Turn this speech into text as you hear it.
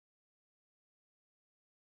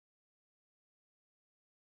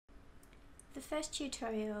The first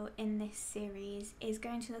tutorial in this series is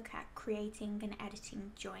going to look at creating and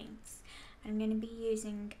editing joints. I'm going to be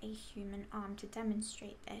using a human arm to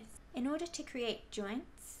demonstrate this. In order to create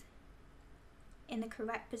joints in the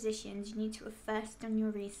correct positions, you need to have first done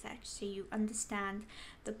your research so you understand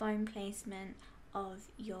the bone placement of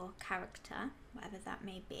your character, whatever that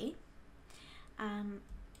may be.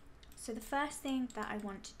 So the first thing that I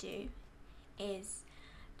want to do is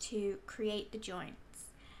to create the joints.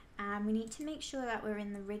 We need to make sure that we're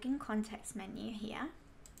in the rigging context menu here,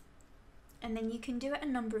 and then you can do it a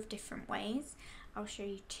number of different ways. I'll show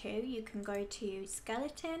you two. You can go to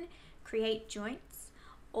skeleton, create joints,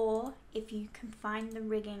 or if you can find the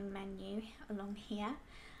rigging menu along here,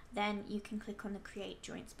 then you can click on the create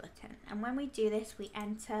joints button. And when we do this, we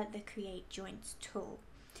enter the create joints tool,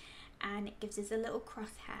 and it gives us a little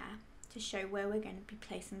crosshair to show where we're going to be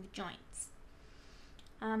placing the joints.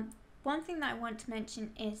 One thing that I want to mention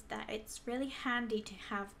is that it's really handy to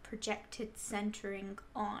have projected centering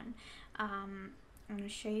on. I'm going to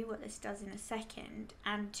show you what this does in a second.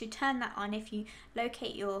 And to turn that on, if you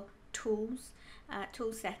locate your tools,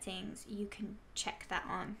 tool settings, you can check that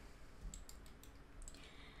on.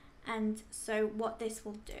 And so what this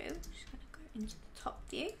will do, I'm just going to go into the top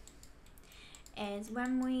view, is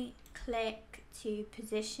when we click to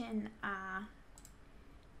position our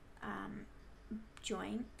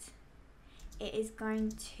joint, it is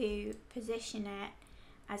going to position it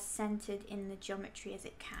as centered in the geometry as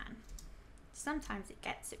it can. Sometimes it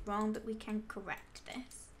gets it wrong, but we can correct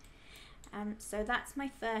this. So that's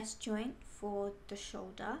my first joint for the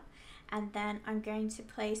shoulder, and then I'm going to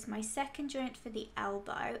place my second joint for the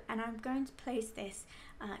elbow, and I'm going to place this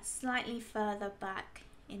slightly further back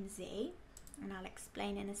in Z, and I'll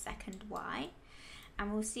explain in a second why.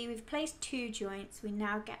 And we'll see we've placed two joints. We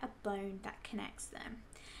now get a bone that connects them.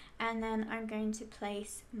 And then I'm going to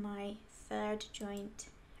place my third joint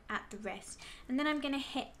at the wrist. And then I'm going to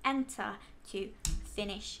hit enter to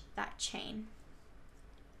finish that chain.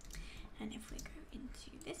 And if we go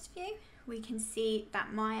into this view, we can see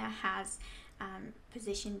that Maya has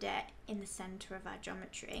positioned it in the center of our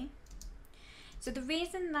geometry. So the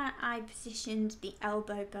reason that I positioned the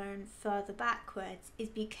elbow bone further backwards is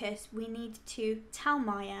because we need to tell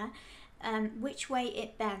Maya which way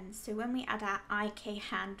it bends. So when we add our IK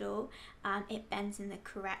handle, it bends in the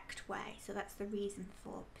correct way. So that's the reason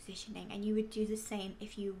for positioning, and you would do the same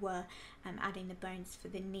if you were adding the bones for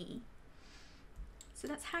the knee. So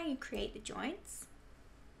that's how you create the joints.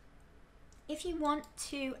 If you want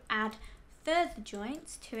to add further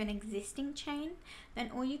joints to an existing chain,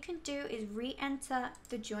 then all you can do is re-enter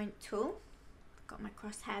the joint tool. Got my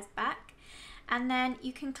crosshairs back, and then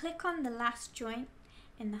you can click on the last joint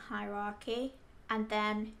in the hierarchy, and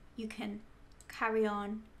then you can carry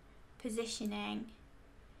on positioning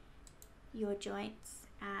your joints.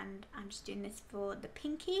 And I'm just doing this for the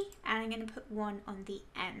pinky, and I'm going to put one on the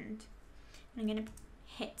end. I'm going to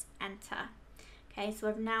hit enter. Okay, so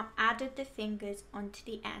I've now added the fingers onto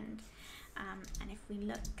the end. And if we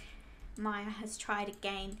look, Maya has tried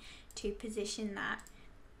again to position that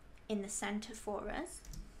in the center for us.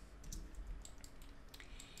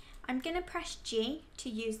 I'm going to press G to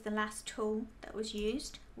use the last tool that was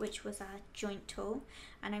used, which was our joint tool,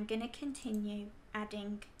 and I'm going to continue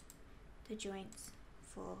adding the joints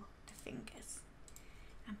for the fingers,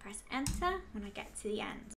 and press enter when I get to the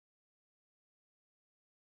end.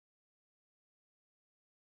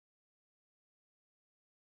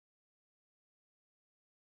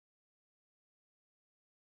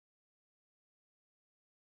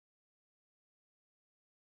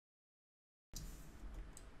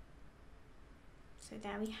 So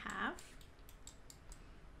there we have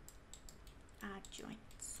our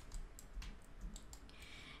joints.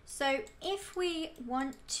 So if we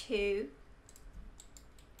want to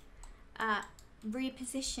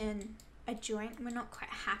reposition a joint, we're not quite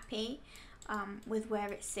happy with where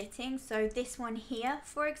it's sitting. So this one here,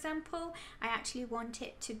 for example, I actually want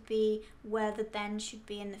it to be where the bend should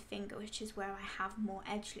be in the finger, which is where I have more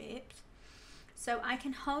edge loops. So I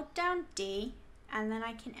can hold down D, and then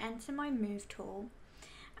I can enter my move tool,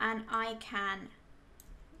 and I can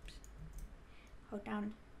hold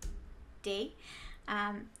down D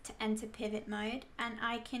to enter pivot mode, and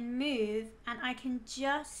I can move, and I can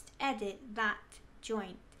just edit that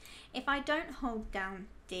joint. If I don't hold down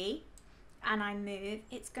D and I move,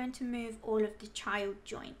 it's going to move all of the child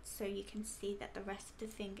joints, so you can see that the rest of the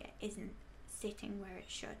finger isn't sitting where it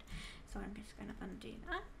should. So I'm just going to undo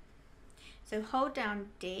that. So hold down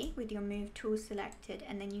D with your move tool selected,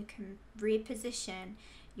 and then you can reposition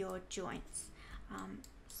your joints.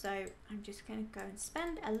 So I'm just going to go and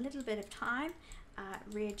spend a little bit of time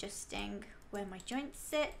readjusting where my joints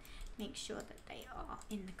sit, make sure that they are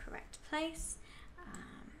in the correct place,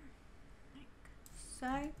 like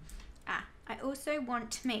so. I also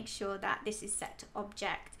want to make sure that this is set to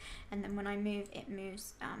object, and then when I move, it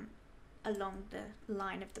moves along the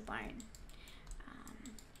line of the bone.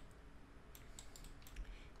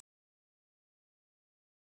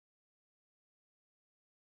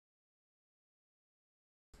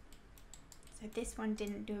 So this one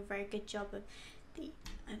didn't do a very good job of the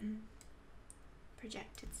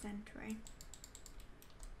projected centering.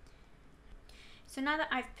 So now that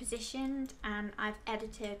I've positioned and I've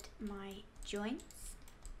edited my joints,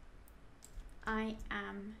 I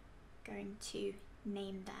am going to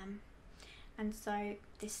name them. And so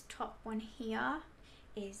this top one here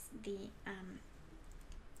is the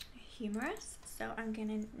humerus. So I'm going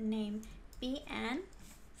to name BN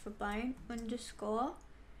for bone underscore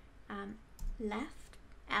left,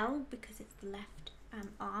 L because it's the left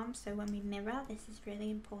arm. So when we mirror, this is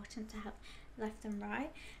really important to have left and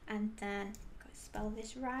right. And then spell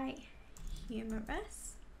this right,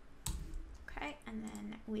 humerus. Okay, and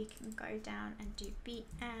then we can go down and do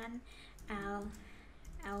BN, L,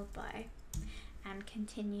 elbow, and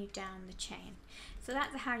continue down the chain. So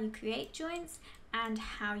that's how you create joints and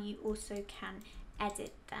how you also can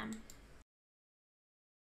edit them.